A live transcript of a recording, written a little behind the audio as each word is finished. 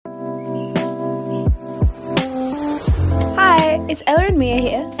It's Ella and Mia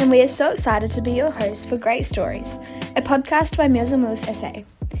here, and we are so excited to be your hosts for Great Stories, a podcast by Meals on Wheels SA.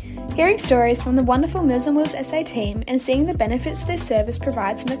 Hearing stories from the wonderful Meals on Wheels SA team and seeing the benefits this service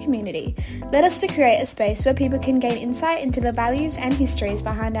provides in the community led us to create a space where people can gain insight into the values and histories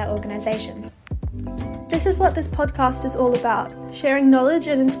behind our organisation. This is what this podcast is all about, sharing knowledge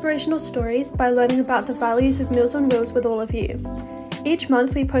and inspirational stories by learning about the values of Meals on Wheels with all of you. Each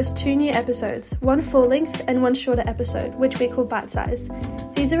month we post 2 new episodes, one full-length and one shorter episode, which we call Bite Size.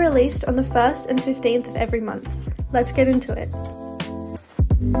 These are released on the 1st and 15th of every month. Let's get into it.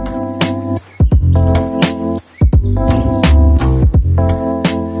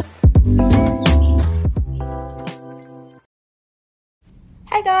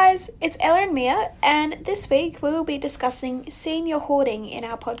 Hey guys, it's Ella and Mia, and this week we will be discussing senior hoarding in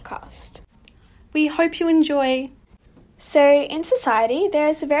our podcast. We hope you enjoy. So, in society, there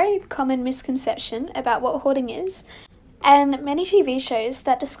is a very common misconception about what hoarding is, and many TV shows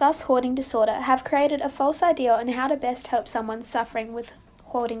that discuss hoarding disorder have created a false idea on how to best help someone suffering with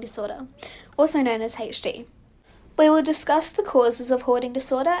hoarding disorder, also known as HD. We will discuss the causes of hoarding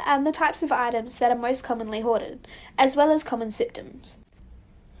disorder and the types of items that are most commonly hoarded, as well as common symptoms.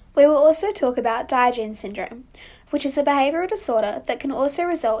 We will also talk about Diogenes syndrome, which is a behavioural disorder that can also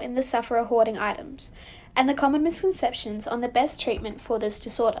result in the sufferer hoarding items, and the common misconceptions on the best treatment for this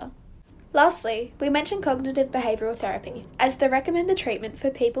disorder. Lastly, we mention cognitive behavioural therapy as the recommended treatment for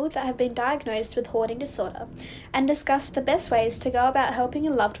people that have been diagnosed with hoarding disorder, and discuss the best ways to go about helping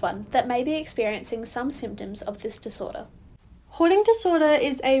a loved one that may be experiencing some symptoms of this disorder. Hoarding disorder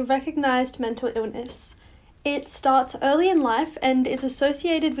is a recognised mental illness. It starts early in life and is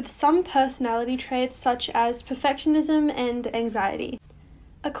associated with some personality traits such as perfectionism and anxiety.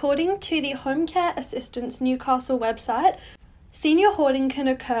 According to the Home Care Assistance Newcastle website, senior hoarding can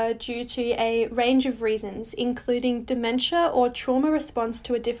occur due to a range of reasons, including dementia or trauma response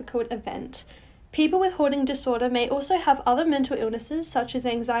to a difficult event. People with hoarding disorder may also have other mental illnesses such as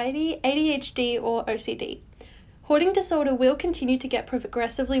anxiety, ADHD, or OCD. Hoarding disorder will continue to get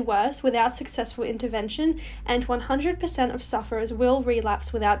progressively worse without successful intervention, and 100% of sufferers will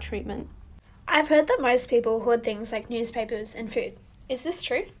relapse without treatment. I've heard that most people hoard things like newspapers and food. Is this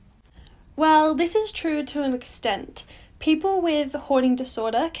true? Well, this is true to an extent. People with hoarding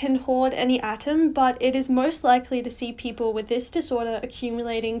disorder can hoard any item, but it is most likely to see people with this disorder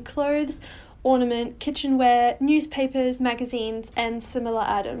accumulating clothes, ornament, kitchenware, newspapers, magazines, and similar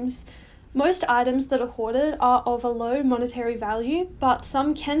items. Most items that are hoarded are of a low monetary value, but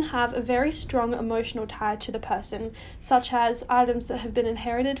some can have a very strong emotional tie to the person, such as items that have been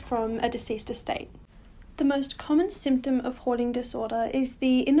inherited from a deceased estate. The most common symptom of hoarding disorder is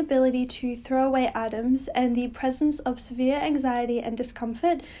the inability to throw away items and the presence of severe anxiety and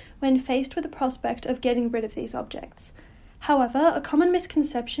discomfort when faced with the prospect of getting rid of these objects. However, a common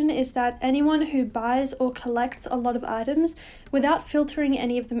misconception is that anyone who buys or collects a lot of items without filtering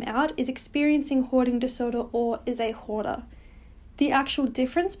any of them out is experiencing hoarding disorder or is a hoarder. The actual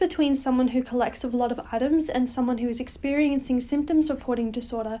difference between someone who collects a lot of items and someone who is experiencing symptoms of hoarding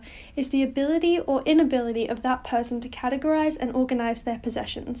disorder is the ability or inability of that person to categorize and organize their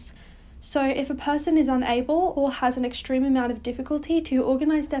possessions. So if a person is unable or has an extreme amount of difficulty to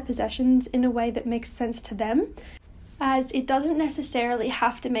organize their possessions in a way that makes sense to them, as it doesn't necessarily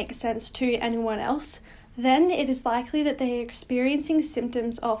have to make sense to anyone else, then it is likely that they are experiencing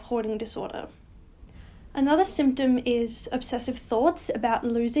symptoms of hoarding disorder. Another symptom is obsessive thoughts about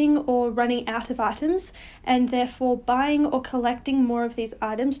losing or running out of items, and therefore buying or collecting more of these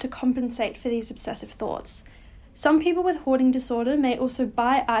items to compensate for these obsessive thoughts. Some people with hoarding disorder may also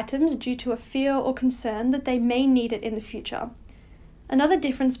buy items due to a fear or concern that they may need it in the future. Another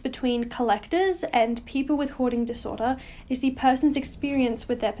difference between collectors and people with hoarding disorder is the person's experience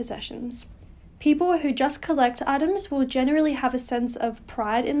with their possessions. People who just collect items will generally have a sense of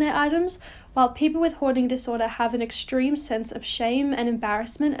pride in their items, while people with hoarding disorder have an extreme sense of shame and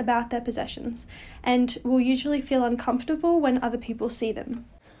embarrassment about their possessions, and will usually feel uncomfortable when other people see them.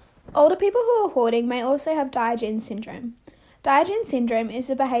 Older people who are hoarding may also have Diogenes syndrome. Diogenes syndrome is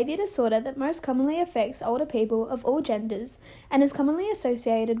a behaviour disorder that most commonly affects older people of all genders and is commonly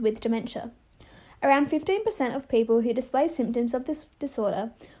associated with dementia. Around 15% of people who display symptoms of this disorder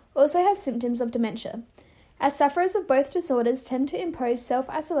also have symptoms of dementia, as sufferers of both disorders tend to impose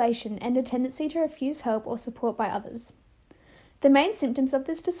self-isolation and a tendency to refuse help or support by others. The main symptoms of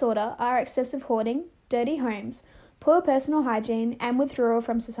this disorder are excessive hoarding, dirty homes, poor personal hygiene, and withdrawal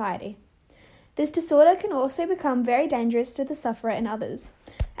from society. This disorder can also become very dangerous to the sufferer and others,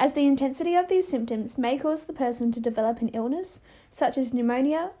 as the intensity of these symptoms may cause the person to develop an illness, such as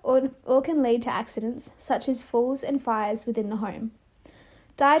pneumonia, or can lead to accidents, such as falls and fires within the home.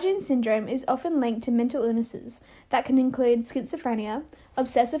 Diogenes syndrome is often linked to mental illnesses that can include schizophrenia,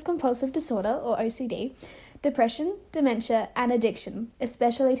 obsessive-compulsive disorder or OCD, depression, dementia, and addiction,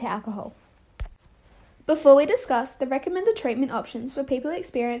 especially to alcohol. Before we discuss the recommended treatment options for people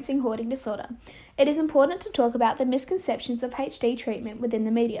experiencing hoarding disorder, it is important to talk about the misconceptions of HD treatment within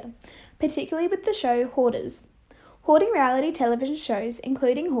the media, particularly with the show Hoarders. Hoarding reality television shows,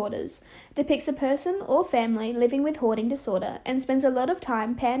 including Hoarders, depicts a person or family living with hoarding disorder and spends a lot of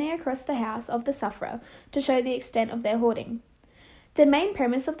time panning across the house of the sufferer to show the extent of their hoarding. The main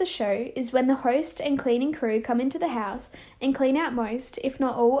premise of the show is when the host and cleaning crew come into the house and clean out most, if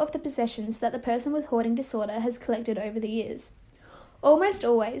not all, of the possessions that the person with hoarding disorder has collected over the years. Almost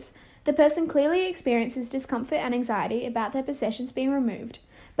always, the person clearly experiences discomfort and anxiety about their possessions being removed,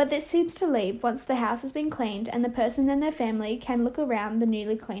 but this seems to leave once the house has been cleaned and the person and their family can look around the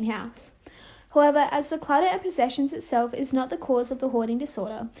newly clean house. However, as the clutter and possessions itself is not the cause of the hoarding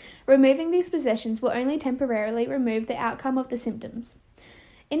disorder, removing these possessions will only temporarily remove the outcome of the symptoms.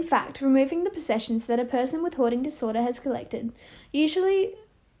 In fact, removing the possessions that a person with hoarding disorder has collected, usually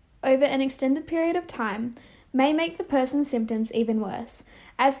over an extended period of time, may make the person's symptoms even worse,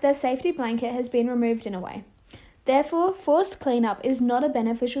 as their safety blanket has been removed in a way. Therefore, forced cleanup is not a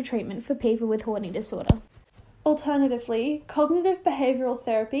beneficial treatment for people with hoarding disorder. Alternatively, cognitive behavioral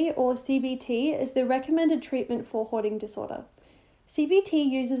therapy, or CBT, is the recommended treatment for hoarding disorder. CBT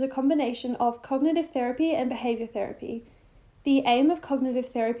uses a combination of cognitive therapy and behavior therapy. The aim of cognitive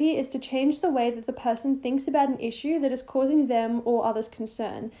therapy is to change the way that the person thinks about an issue that is causing them or others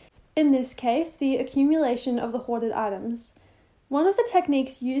concern. In this case, the accumulation of the hoarded items. One of the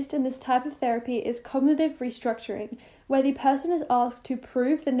techniques used in this type of therapy is cognitive restructuring, where the person is asked to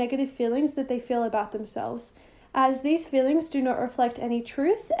prove the negative feelings that they feel about themselves. As these feelings do not reflect any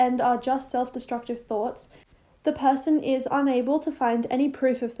truth and are just self-destructive thoughts, the person is unable to find any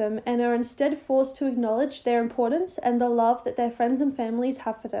proof of them and are instead forced to acknowledge their importance and the love that their friends and families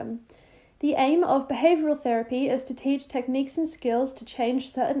have for them. The aim of behavioral therapy is to teach techniques and skills to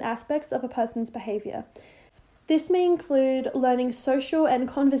change certain aspects of a person's behavior. This may include learning social and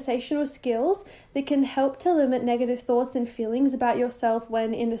conversational skills that can help to limit negative thoughts and feelings about yourself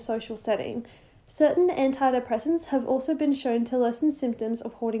when in a social setting. Certain antidepressants have also been shown to lessen symptoms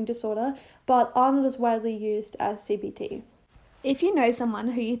of hoarding disorder, but are not as widely used as CBT. If you know someone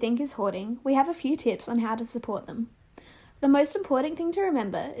who you think is hoarding, we have a few tips on how to support them. The most important thing to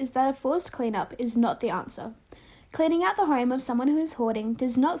remember is that a forced cleanup is not the answer. Cleaning out the home of someone who is hoarding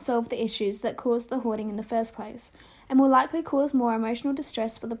does not solve the issues that caused the hoarding in the first place, and will likely cause more emotional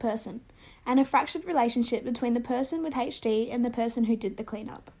distress for the person, and a fractured relationship between the person with HD and the person who did the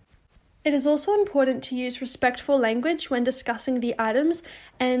cleanup. It is also important to use respectful language when discussing the items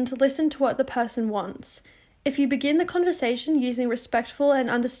and listen to what the person wants. If you begin the conversation using respectful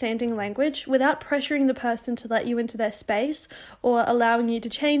and understanding language without pressuring the person to let you into their space or allowing you to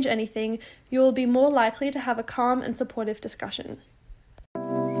change anything, you will be more likely to have a calm and supportive discussion.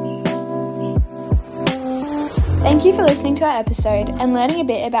 Thank you for listening to our episode and learning a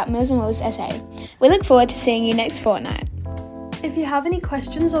bit about Mills & Will's essay. We look forward to seeing you next fortnight. If you have any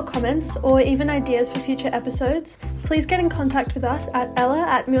questions or comments, or even ideas for future episodes, please get in contact with us at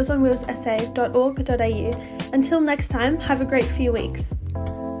ella@millsonwheelsessay.org.au. Until next time, have a great few weeks.